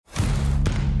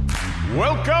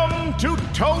Welcome to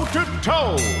Toe to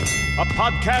Toe, a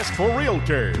podcast for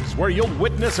realtors where you'll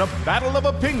witness a battle of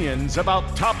opinions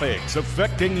about topics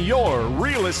affecting your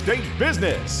real estate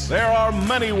business. There are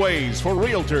many ways for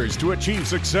realtors to achieve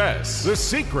success. The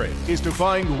secret is to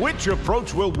find which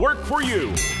approach will work for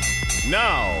you.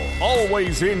 Now,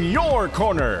 always in your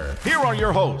corner, here are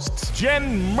your hosts,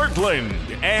 Jen Mertland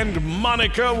and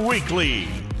Monica Weekly.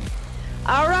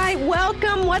 All right,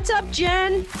 welcome. What's up,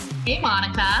 Jen? Hey,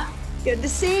 Monica. Good to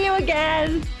see you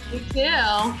again. You too.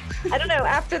 I don't know,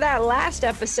 after that last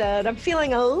episode, I'm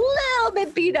feeling a little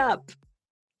bit beat up.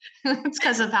 It's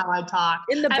because of how I talk.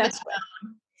 In the best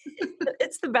way.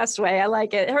 It's the best way. I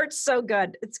like it. It hurts so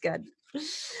good. It's good.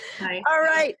 Nice. All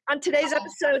right. On today's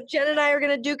episode, Jen and I are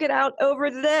going to duke it out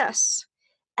over this.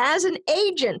 As an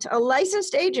agent, a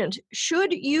licensed agent,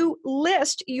 should you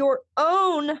list your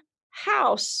own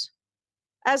house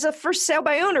as a for sale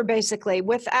by owner, basically,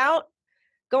 without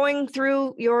going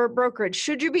through your brokerage?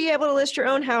 Should you be able to list your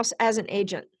own house as an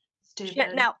agent?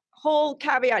 Stupid. Now, whole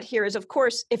caveat here is, of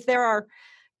course, if there are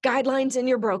guidelines in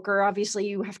your broker, obviously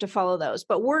you have to follow those.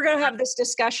 But we're going to have this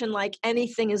discussion like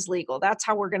anything is legal. That's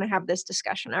how we're going to have this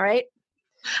discussion, all right?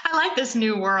 I like this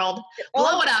new world.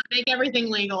 Blow it up. Make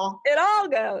everything legal. It all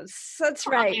goes. That's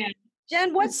right. Man.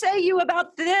 Jen, what say you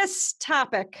about this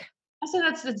topic? I said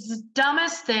that's the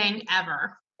dumbest thing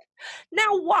ever.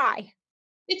 Now, why?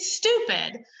 It's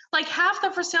stupid. Like half the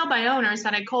for sale by owners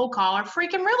that I cold call are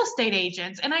freaking real estate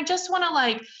agents. And I just want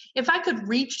to if I could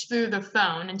reach through the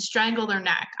phone and strangle their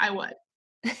neck, I would.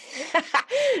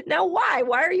 Now, why?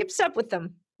 Why are you upset with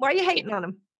them? Why are you hating on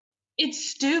them? It's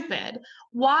stupid.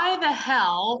 Why the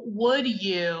hell would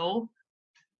you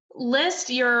list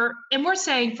and we're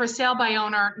saying for sale by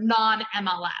owner,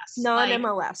 non-MLS.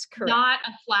 Non-MLS, correct. Not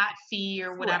a flat fee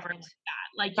or whatever Correct.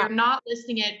 like that. You're not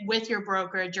listing it with your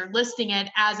brokerage. You're listing it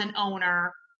as an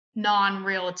owner,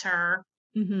 non-realtor,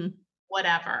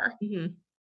 whatever. Mm-hmm.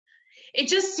 It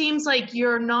just seems like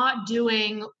you're not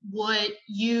doing what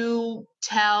you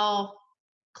tell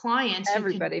clients.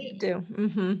 Everybody do.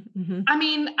 Mm-hmm. Mm-hmm. I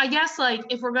mean, I guess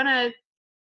if we're going to,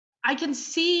 I can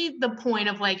see the point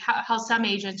of how some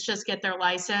agents just get their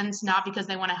license, not because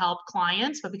they want to help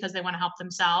clients, but because they want to help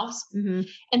themselves. Mm-hmm.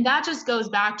 And that just goes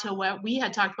back to what we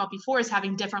had talked about before, is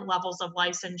having different levels of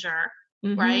licensure,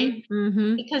 right?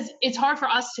 Mm-hmm. Because it's hard for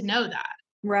us to know that.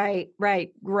 Right.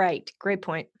 Great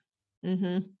point.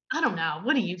 Mm-hmm. I don't know.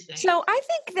 What do you think? So I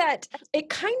think that it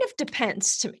kind of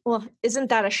depends to me. Well, isn't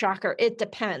that a shocker? It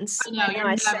depends. I know,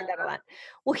 I say that a lot.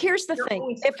 Well, here's the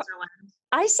thing. If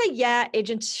I say, yeah,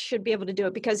 agents should be able to do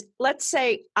it, because let's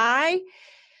say I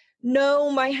know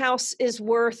my house is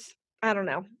worth, I don't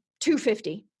know,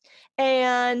 $250.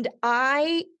 And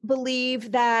I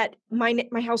believe that my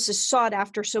house is sought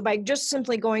after. So by just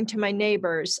simply going to my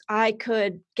neighbors, I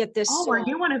could get this. Oh, are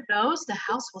you one of those? The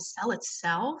house will sell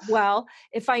itself? Well,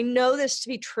 if I know this to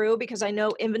be true, because I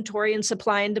know inventory and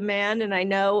supply and demand, and I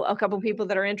know a couple of people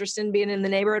that are interested in being in the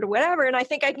neighborhood or whatever, and I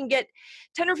think I can get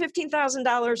 $10,000 or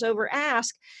 $15,000 over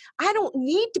ask, I don't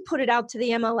need to put it out to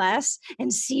the MLS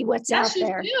and see what's out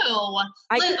there. Yes, you do.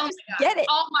 I can just get it.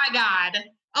 Oh my God.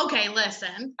 Okay,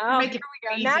 listen. Oh, here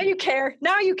we go. Now you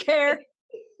care.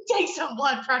 Take some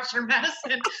blood pressure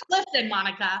medicine. Listen,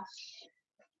 Monica,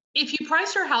 if you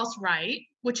price your house right,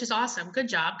 which is awesome, good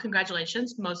job,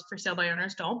 congratulations. Most for sale by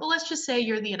owners don't, but let's just say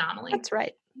you're the anomaly. That's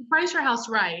right. You price your house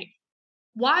right.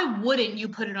 Why wouldn't you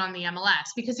put it on the MLS?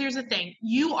 Because here's the thing,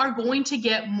 you are going to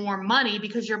get more money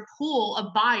because your pool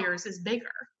of buyers is bigger.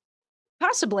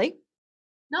 Possibly.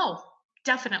 No,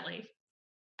 definitely.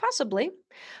 Possibly.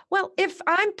 Well, if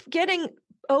I'm getting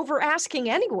over asking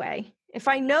anyway, if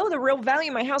I know the real value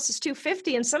of my house is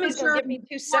 $250 and somebody's going to give me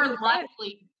 $275, more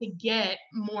likely to get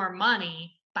more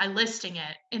money by listing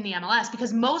it in the MLS,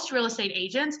 because most real estate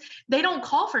agents, they don't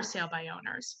call for sale by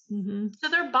owners. Mm-hmm. So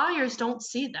their buyers don't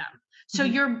see them. So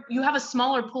you have a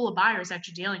smaller pool of buyers that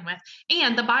you're dealing with.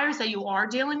 And the buyers that you are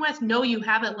dealing with know you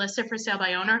have it listed for sale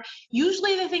by owner.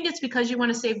 Usually they think it's because you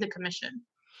want to save the commission.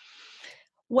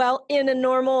 Well, in a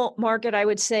normal market, I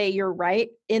would say you're right.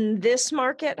 In this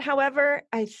market, however,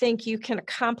 I think you can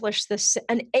accomplish this.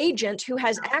 An agent who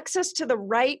has access to the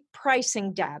right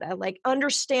pricing data,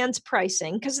 understands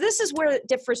pricing, because this is where it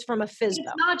differs from a FSBO. It's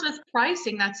not just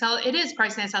pricing it is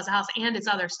pricing that sells a house, and it's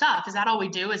other stuff. Is that all we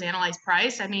do, is analyze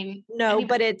price? I mean, no,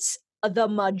 but it's the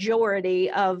majority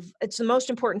of, it's the most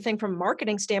important thing from a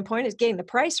marketing standpoint is getting the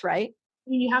price right.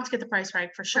 You have to get the price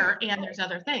right for sure. And there's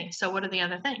other things. So what are the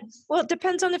other things? Well, it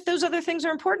depends on if those other things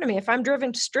are important to me. If I'm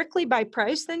driven strictly by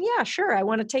price, then yeah, sure. I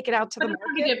want to take it out to the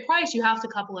market. To get price, you have to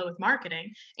couple it with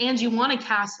marketing, and you want to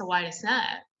cast the widest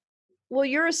net. Well,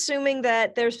 you're assuming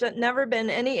that there's never been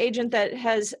any agent that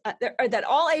has, or that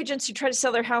all agents who try to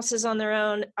sell their houses on their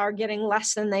own are getting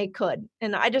less than they could.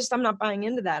 And I'm not buying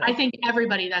into that. I think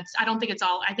everybody I don't think it's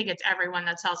all, I think it's everyone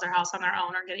that sells their house on their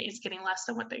own is getting less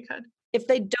than what they could. If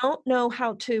they don't know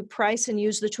how to price and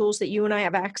use the tools that you and I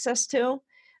have access to,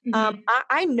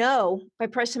 I know by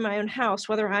pricing my own house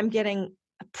whether I'm getting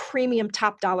a premium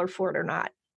top dollar for it or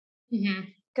not.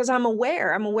 Because I'm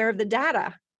aware of the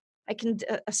data. I can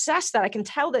assess that. I can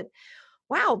tell that,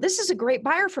 wow, this is a great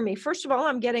buyer for me. First of all,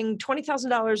 I'm getting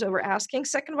 $20,000 over asking.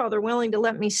 Second of all, they're willing to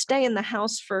let me stay in the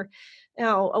house for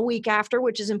a week after,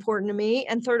 which is important to me.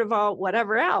 And third of all,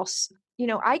 whatever else,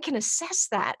 I can assess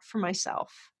that for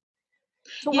myself.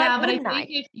 So yeah, but I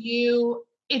think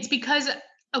it's because,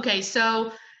 okay,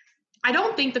 so I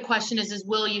don't think the question is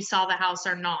will you sell the house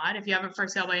or not if you have a for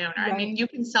sale by owner? Right. I mean, you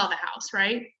can sell the house,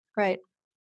 right? Right.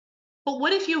 But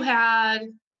what if you had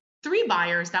 3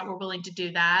 buyers that were willing to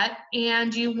do that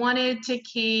and you wanted to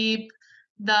keep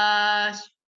the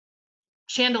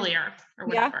chandelier or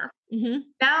whatever? Yeah.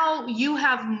 Now you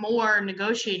have more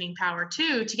negotiating power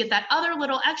too to get that other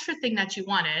little extra thing that you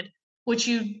wanted, which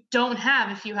you don't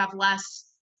have if you have less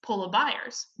pool of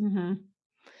buyers.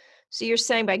 So you're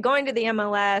saying by going to the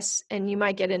MLS and you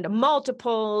might get into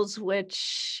multiples,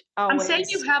 which I'm saying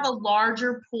you have a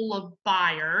larger pool of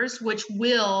buyers, which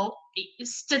will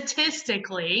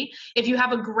statistically, if you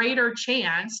have a greater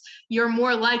chance, you're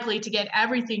more likely to get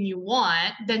everything you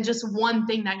want than just one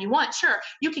thing that you want. Sure,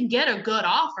 you can get a good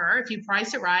offer if you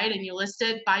price it right and you list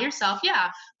it by yourself.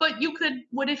 Yeah, but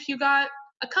what if you got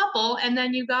a couple and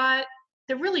then you got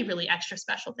the really, really extra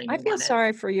special thing. I feel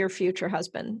sorry for your future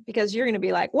husband because you're going to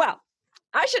be like, well,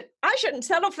 I shouldn't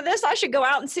settle for this. I should go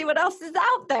out and see what else is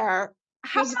out there.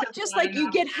 How about just like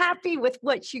you get happy with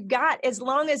what you got as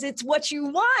long as it's what you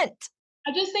want?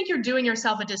 I just think you're doing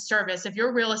yourself a disservice if you're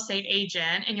a real estate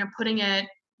agent and you're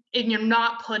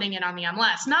not putting it on the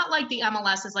MLS. Not like the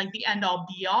MLS is like the end all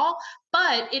be all,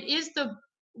 but it is the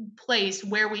place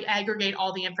where we aggregate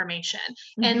all the information.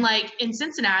 And like in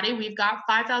Cincinnati, we've got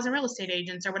 5,000 real estate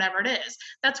agents or whatever it is.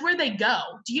 That's where they go.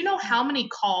 Do you know how many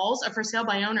calls a for sale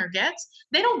by owner gets?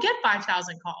 They don't get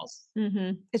 5,000 calls.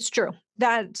 It's true.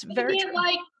 That's very true.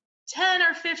 Like 10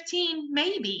 or 15,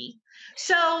 maybe.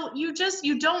 So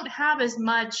you don't have as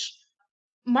much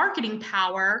marketing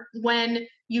power when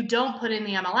you don't put in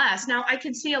the MLS. Now, I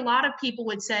can see a lot of people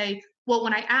would say, well,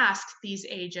 when I asked these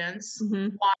agents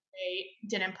why they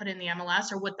didn't put in the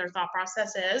MLS or what their thought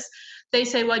process is, they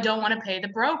say, well, I don't want to pay the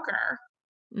broker,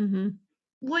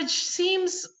 which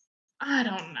seems, I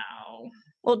don't know.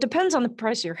 Well, it depends on the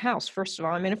price of your house, first of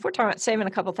all. I mean, if we're talking about saving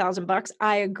a couple $1,000,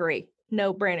 I agree.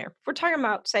 No brainer. If we're talking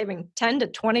about saving $10,000 to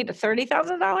 $20,000 to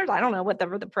 $30,000, I don't know,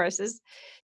 whatever the price is.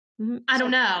 I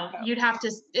don't know. You'd have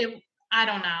to, I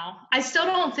don't know. I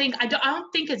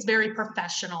don't think it's very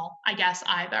professional, I guess,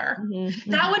 either.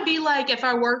 That would be like if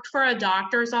I worked for a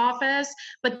doctor's office,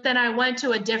 but then I went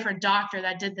to a different doctor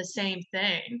that did the same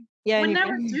thing. Yeah, would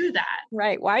never do that.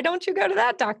 Right. Why don't you go to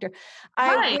that doctor?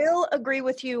 I will agree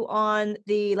with you on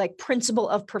the principle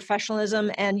of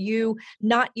professionalism and you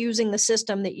not using the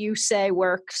system that you say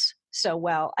works so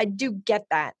well. I do get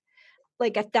that,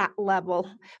 at that level.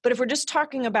 But if we're just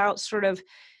talking about sort of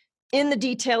in the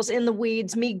details, in the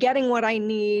weeds, me getting what I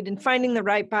need and finding the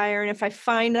right buyer. And if I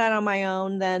find that on my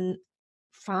own, then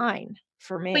fine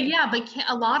for me. But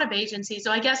a lot of agencies,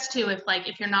 so I guess too,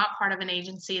 if you're not part of an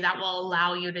agency that will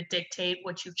allow you to dictate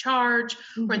what you charge,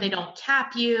 or they don't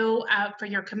cap you for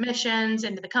your commissions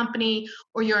into the company,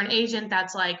 or you're an agent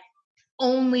that's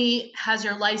only has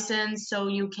your license so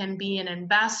you can be an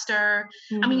investor.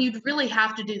 I mean, you'd really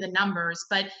have to do the numbers,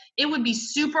 but it would be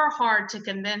super hard to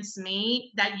convince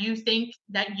me that you think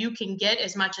that you can get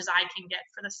as much as I can get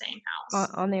for the same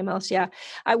house. On the MLS, yeah.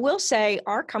 I will say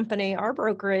our company, our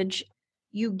brokerage,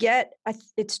 you get,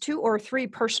 it's 2 or 3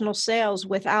 personal sales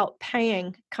without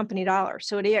paying company dollars.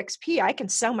 So at EXP, I can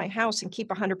sell my house and keep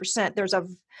 100%. There's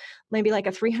maybe a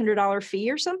 $300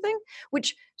 fee or something,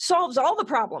 which solves all the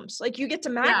problems. You get to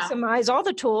maximize all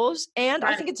the tools. And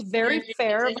I think it's very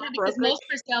fair. Because most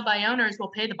for sale by owners will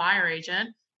pay the buyer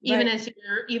agent. Even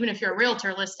if you're a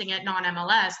realtor listing it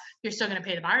non-MLS, you're still going to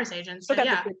pay the buyer's agent. So, the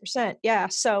 3%. Yeah.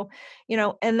 So,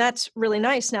 and that's really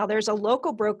nice. Now there's a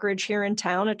local brokerage here in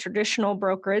town, a traditional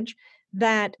brokerage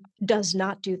that does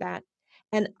not do that.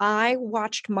 And I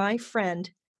watched my friend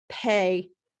pay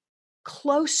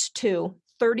close to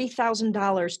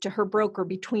 $30,000 to her broker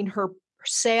between her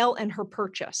sale and her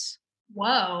purchase.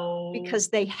 Whoa. Because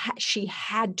she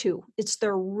had to. It's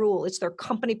their rule. It's their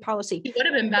company policy. You would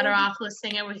have been better off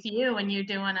listing it with you and you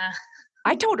doing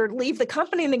I told her to leave the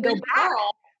company and then go back.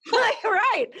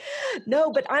 Right.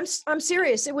 No, but I'm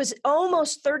serious. It was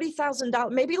almost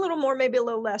 $30,000, maybe a little more, maybe a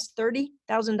little less,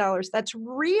 $30,000. That's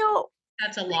real.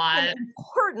 That's a lot.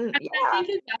 Important. I think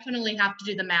you definitely have to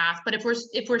do the math, but if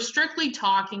we're strictly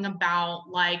talking about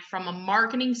like from a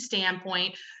marketing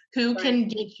standpoint, who can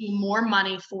get you more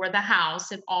money for the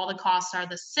house if all the costs are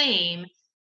the same,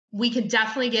 we could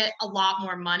definitely get a lot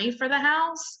more money for the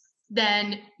house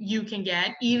than you can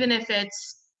get, even if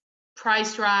it's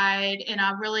priced right in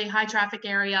a really high traffic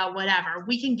area, whatever.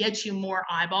 We can get you more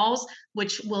eyeballs,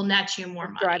 which will net you more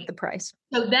money. Drive the price.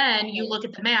 So then you look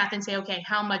at the math and say, okay,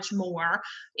 how much more?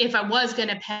 If I was going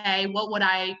to pay, what would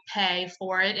I pay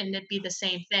for it? And it'd be the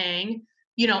same thing,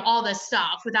 all this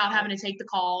stuff without having to take the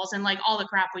calls and like all the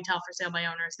crap we tell for sale by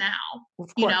owners now, of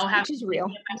course, which is real.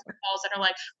 Calls that are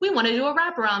like, we want to do a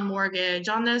wraparound mortgage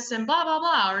on this and blah, blah,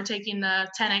 blah, or taking the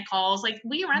tenant calls. Like,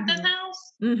 will you rent this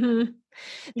house? Mm-hmm.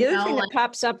 The other thing that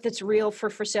pops up that's real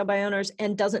for sale by owners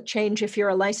and doesn't change if you're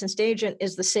a licensed agent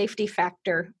is the safety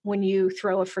factor when you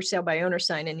throw a for sale by owner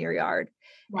sign in your yard.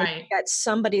 Right. And you got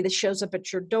somebody that shows up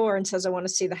at your door and says, I want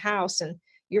to see the house. And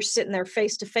you're sitting there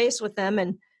face to face with them.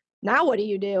 And now what do?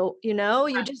 You right.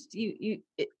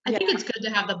 I think it's good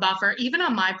to have the buffer. Even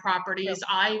on my properties,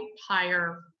 I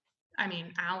hire,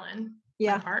 Alan.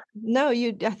 Yeah. No,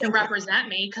 to represent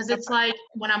me, because it's like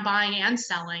when I'm buying and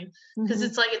selling, because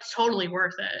it's like it's totally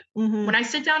worth it. Mm-hmm. When I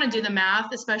sit down and do the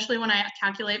math, especially when I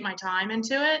calculate my time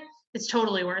into it, it's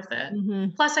totally worth it.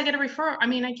 Mm-hmm. Plus, I get a referral.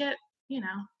 I get,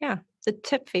 Yeah, the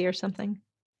tip fee or something.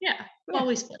 Yeah. Well,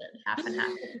 we split it half and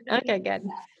half. Okay,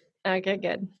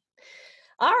 good.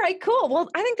 All right, cool. Well,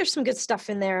 I think there's some good stuff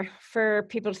in there for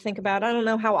people to think about. I don't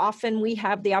know how often we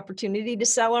have the opportunity to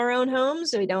sell our own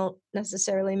homes. We don't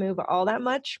necessarily move all that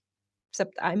much,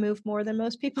 except I move more than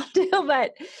most people do.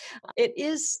 But it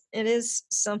is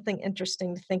something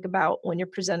interesting to think about when you're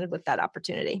presented with that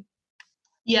opportunity.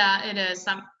 Yeah, it is.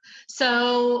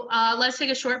 So let's take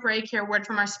a short break here, word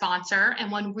from our sponsor.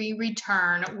 And when we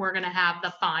return, we're going to have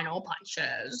the final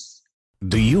punches.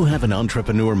 Do you have an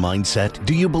entrepreneur mindset?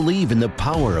 Do you believe in the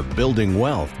power of building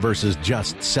wealth versus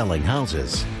just selling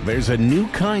houses? There's a new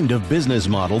kind of business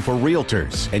model for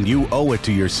realtors, and you owe it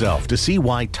to yourself to see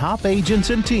why top agents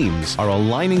and teams are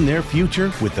aligning their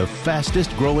future with the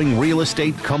fastest growing real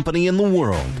estate company in the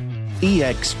world.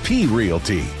 eXp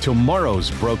Realty,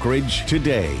 tomorrow's brokerage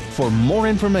today. For more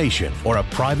information or a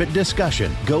private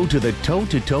discussion, go to the Toe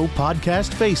to Toe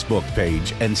Podcast Facebook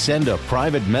page and send a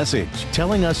private message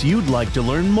telling us you'd like to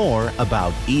learn more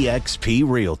about eXp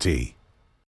Realty.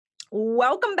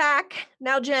 Welcome back.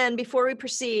 Now, Jen, before we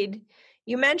proceed,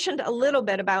 you mentioned a little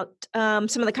bit about some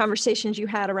of the conversations you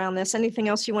had around this. Anything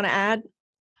else you want to add?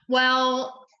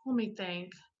 Well, let me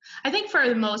think. I think for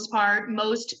the most part,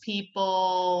 most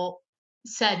people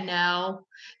said no.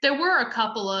 There were a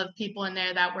couple of people in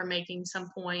there that were making some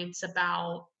points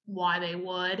about why they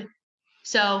would.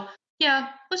 So yeah,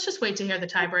 let's just wait to hear the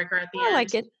tiebreaker at the end.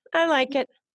 I like it.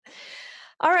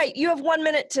 All right. You have 1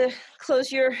 minute to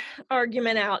close your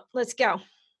argument out. Let's go.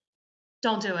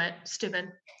 Don't do it.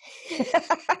 Stupid.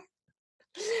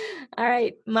 All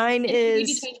right. Mine is. If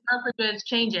you change brokerages,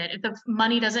 change it. If the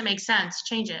money doesn't make sense,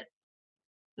 change it.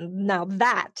 Now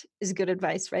that is good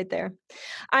advice right there.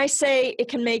 I say it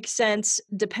can make sense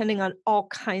depending on all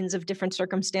kinds of different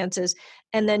circumstances.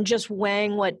 And then just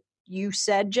weighing what you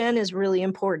said, Jen, is really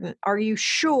important. Are you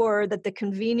sure that the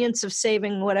convenience of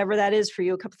saving whatever that is for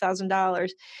you, a couple $1,000s,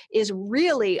 is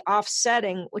really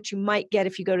offsetting what you might get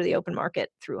if you go to the open market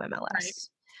through MLS? Right.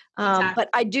 Exactly. But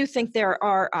I do think there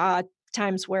are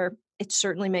times where it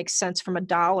certainly makes sense from a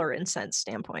dollar and cents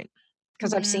standpoint,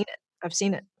 because I've seen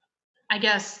it. I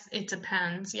guess it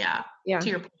depends. Yeah. To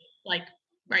your point.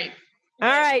 Right. All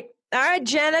right,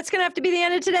 Jen, that's going to have to be the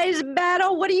end of today's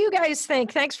battle. What do you guys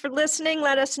think? Thanks for listening.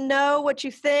 Let us know what you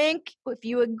think. If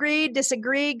you agree,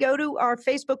 disagree, go to our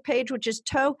Facebook page, which is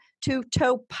Toe to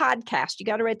Toe Podcast. You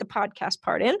got to write the podcast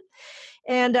part in.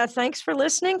 And thanks for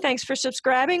listening. Thanks for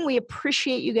subscribing. We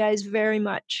appreciate you guys very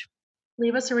much.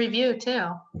 Leave us a review too.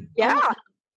 Yeah.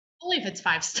 Only if it's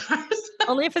 5 stars.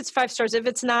 Only if it's 5 stars. If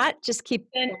it's not, just keep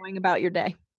going about your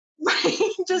day. Right.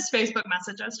 Just Facebook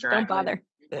message us directly. Don't bother.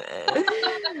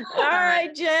 All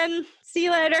right, Jen. See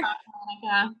you later.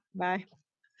 Bye.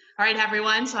 All right,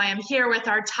 everyone. So I am here with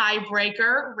our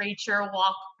tiebreaker,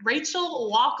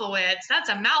 Rachel Walkowitz. That's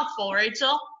a mouthful,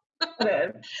 Rachel.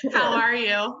 It is. How are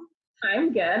you?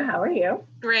 I'm good. How are you?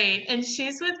 Great. And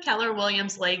she's with Keller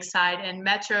Williams Lakeside in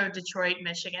Metro Detroit,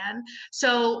 Michigan.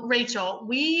 So Rachel,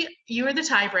 you are the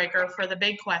tiebreaker for the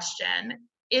big question.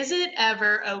 Is it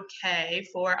ever okay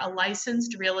for a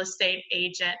licensed real estate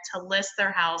agent to list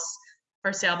their house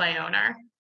for sale by owner?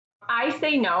 I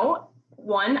say no.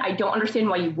 One, I don't understand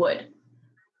why you would.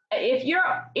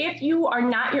 If you are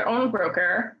not your own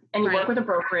broker and you work with a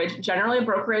brokerage, generally a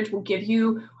brokerage will give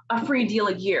you a free deal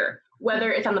a year,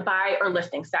 whether it's on the buy or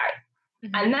listing side.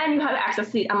 Mm-hmm. And then you have access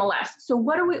to the MLS. So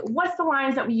what's the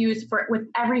lines that we use with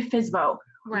every FSBO?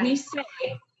 Right. We say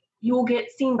you will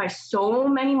get seen by so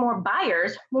many more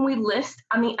buyers when we list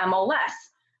on the MLS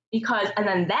and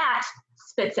then that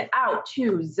spits it out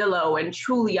to Zillow and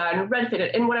Trulia and Redfin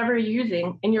and whatever you're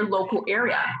using in your local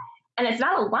area. And it's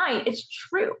not a line, it's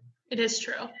true. It is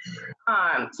true.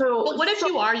 But what if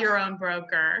you are your own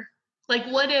broker? Like,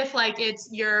 what if it's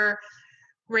your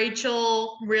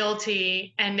Rachel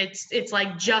Realty and it's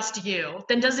like just you?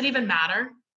 Then does it even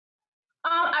matter?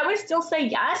 I would still say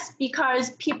yes, because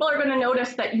people are going to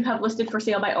notice that you have listed for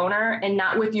sale by owner and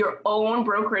not with your own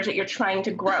brokerage that you're trying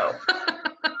to grow.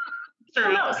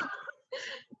 Who knows?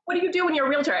 What do you do when you're a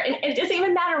realtor? And it doesn't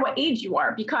even matter what age you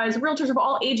are, because realtors of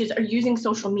all ages are using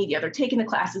social media. They're taking the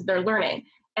classes, they're learning,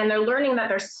 and they're learning that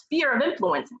their sphere of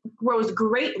influence grows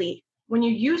greatly when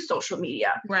you use social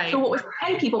media. Right. So what was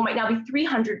 10 people might now be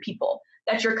 300 people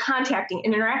that you're contacting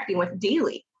and interacting with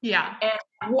daily. Yeah.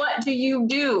 And what do?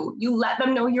 You let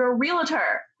them know you're a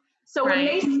realtor. So when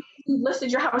they see you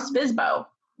listed your house FSBO,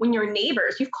 when your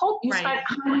neighbors, you spent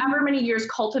however many years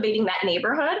cultivating that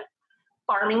neighborhood,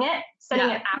 farming it,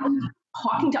 sending it out,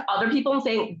 talking to other people and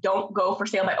saying, don't go for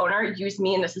sale by owner, use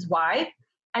me and this is why.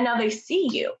 And now they see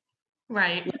you.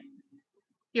 Right.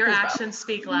 Your actions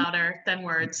speak louder than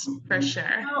words, for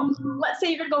sure. Let's say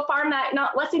you're going to go farm that. Now,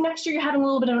 let's say next year you're having a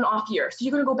little bit of an off year. So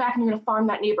you're going to go back and you're going to farm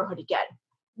that neighborhood again.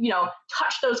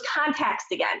 Touch those contacts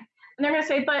again. And they're going to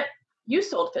say, but you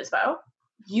sold FSBO.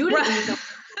 You didn't use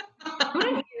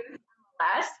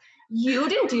MLS. You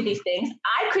didn't do these things.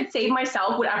 I could save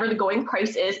myself whatever the going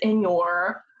price is in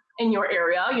your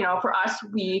area. For us,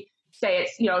 we say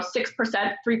it's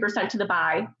 6%, 3% to the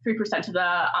buy, 3% to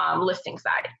the listing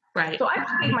side. Right. So I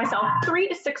could save myself 3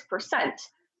 to 6%.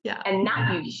 Yeah. And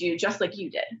not use you just like you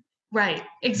did. Right.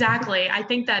 Exactly. I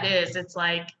think that is. It's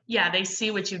like, they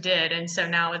see what you did, and so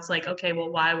now it's like, okay, well,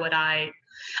 why would I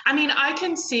mean, I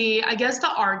can see. I guess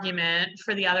the argument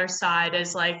for the other side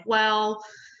is like, well,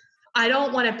 I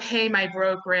don't want to pay my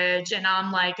brokerage and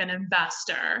I'm like an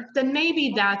investor. Then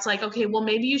maybe that's like, okay, well,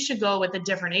 maybe you should go with a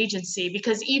different agency,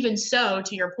 because even so,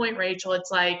 to your point, Rachel,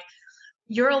 it's like,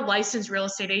 you're a licensed real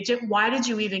estate agent. Why did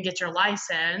you even get your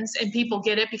license? And people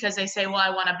get it because they say, well, I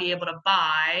want to be able to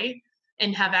buy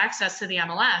and have access to the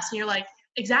MLS. And you're like,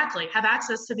 exactly, have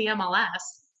access to the MLS.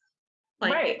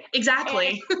 Like, right.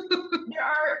 Exactly.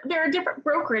 There are different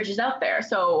brokerages out there.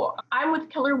 So I'm with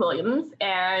Keller Williams,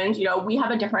 and we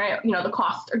have a different, the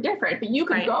costs are different, but you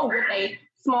could go with a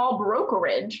small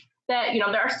brokerage that,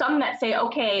 there are some that say,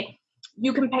 okay,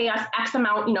 you can pay us X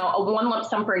amount, a one lump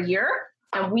sum for a year,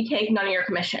 and we take none of your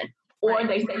commission. Or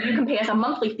they say you can pay us a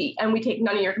monthly fee and we take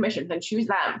none of your commissions. Then choose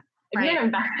them. If you're an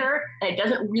investor and it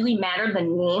doesn't really matter the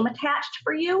name attached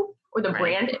for you or the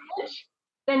brand image,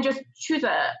 then just choose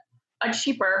a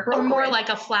cheaper brokerage. Or more like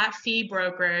a flat fee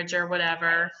brokerage or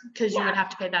whatever, because you would have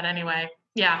to pay that anyway.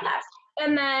 Yeah. Yes.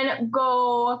 And then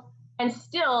go and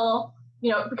still,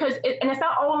 because it's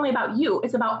not only about you,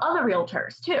 it's about other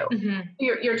realtors too. Mm-hmm.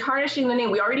 You're tarnishing the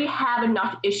name. We already have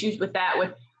enough issues with that,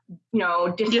 with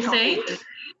discount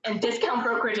and discount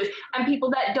brokerages and people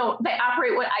that they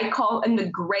operate what I call in the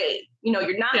gray.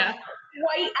 You're not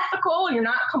quite ethical. You're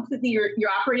not completely, you're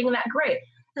operating in that gray.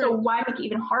 So why make it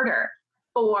even harder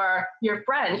for your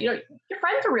friends? Your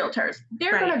friends are realtors.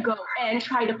 They're going to go and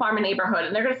try to farm a neighborhood,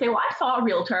 and they're going to say, well, I saw a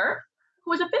realtor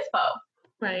who was a FSBO.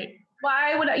 Right.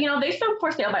 Why would they sold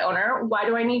for sale by owner? Why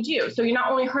do I need you? So you're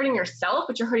not only hurting yourself,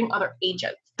 but you're hurting other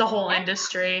agents. The whole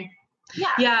industry.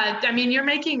 Yeah. I mean, you're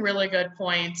making really good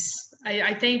points.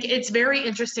 I think it's very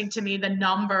interesting to me, the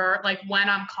number, like when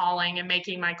I'm calling and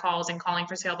making my calls and calling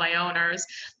for sale by owners,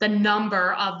 the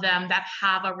number of them that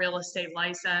have a real estate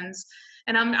license.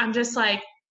 And I'm just like,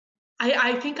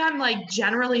 I think I'm like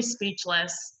generally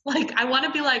speechless. Like, I want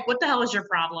to be like, what the hell is your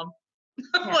problem?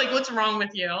 Like, what's wrong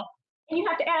with you? And you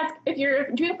have to ask, if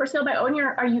you're doing it for sale by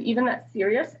owner, are you even that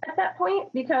serious at that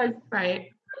point? Because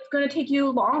it's going to take you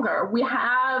longer. We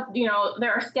have,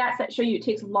 there are stats that show you it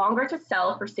takes longer to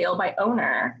sell for sale by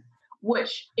owner,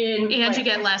 which and you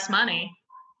get less money.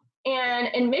 And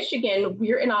in Michigan,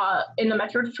 we're in the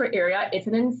Metro Detroit area. It's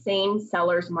an insane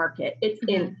seller's market. It's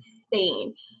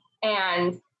insane.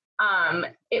 And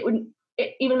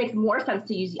it even makes more sense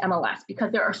to use the MLS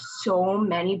because there are so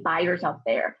many buyers out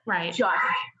there. Right. Just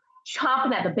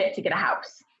chomping at the bit to get a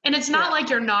house. And it's not like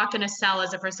you're not going to sell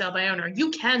as a for sale by owner.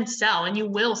 You can sell and you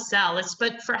will sell.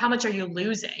 But for how much are you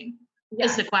losing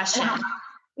is the question.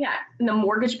 Yeah. And the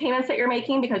mortgage payments that you're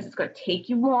making, because it's going to take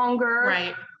you longer.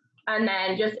 Right. And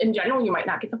then just in general, you might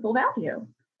not get the full value.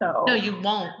 So no, you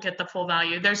won't get the full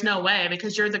value. There's no way,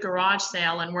 because you're the garage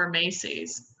sale and we're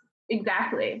Macy's.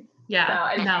 Exactly.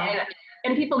 Yeah. So,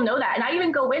 and people know that. And I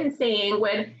even go in saying,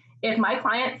 if my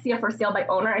clients see a for sale by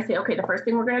owner, I say, okay, the first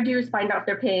thing we're going to do is find out if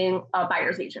they're paying a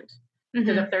buyer's agent.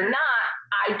 Because if they're not,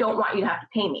 I don't want you to have to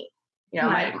pay me.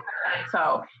 Right.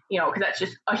 So, because that's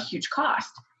just a huge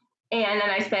cost. And then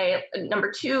I say,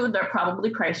 number two, they're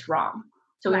probably priced wrong.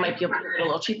 So we might be able to get it a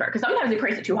little cheaper, because sometimes they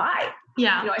price it too high.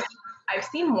 Yeah. I've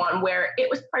seen one where it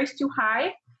was priced too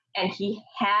high, and he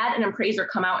had an appraiser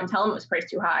come out and tell him it was priced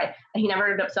too high, and he never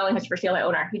ended up selling his for sale by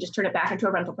owner. He just turned it back into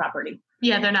a rental property.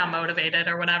 Yeah, they're not motivated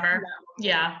or whatever. No.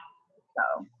 Yeah.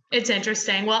 So it's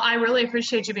interesting. Well, I really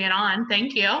appreciate you being on.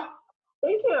 Thank you.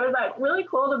 Thank you. It was really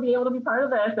cool to be able to be part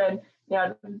of this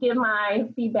and give my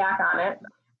feedback on it.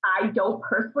 I don't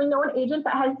personally know an agent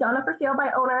that has done a for sale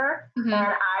by owner, and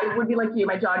I would be like you,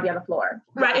 my jaw would be on the floor.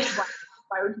 Right.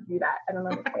 Why would you do that? I don't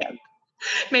understand.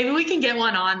 Maybe we can get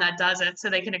one on that does it so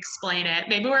they can explain it.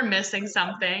 Maybe we're missing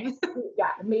something. Yeah,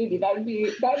 maybe. That'd be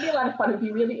a lot of fun. It'd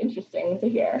be really interesting to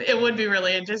hear. It would be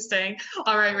really interesting.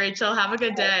 All right, Rachel, have a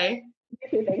good day.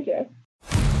 You too, thank you.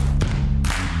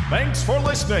 Thanks for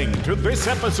listening to this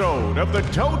episode of the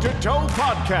Toe to Toe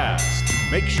Podcast.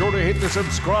 Make sure to hit the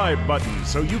subscribe button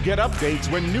so you get updates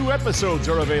when new episodes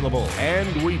are available.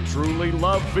 And we truly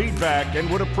love feedback and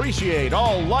would appreciate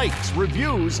all likes,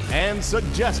 reviews, and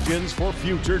suggestions for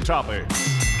future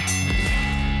topics.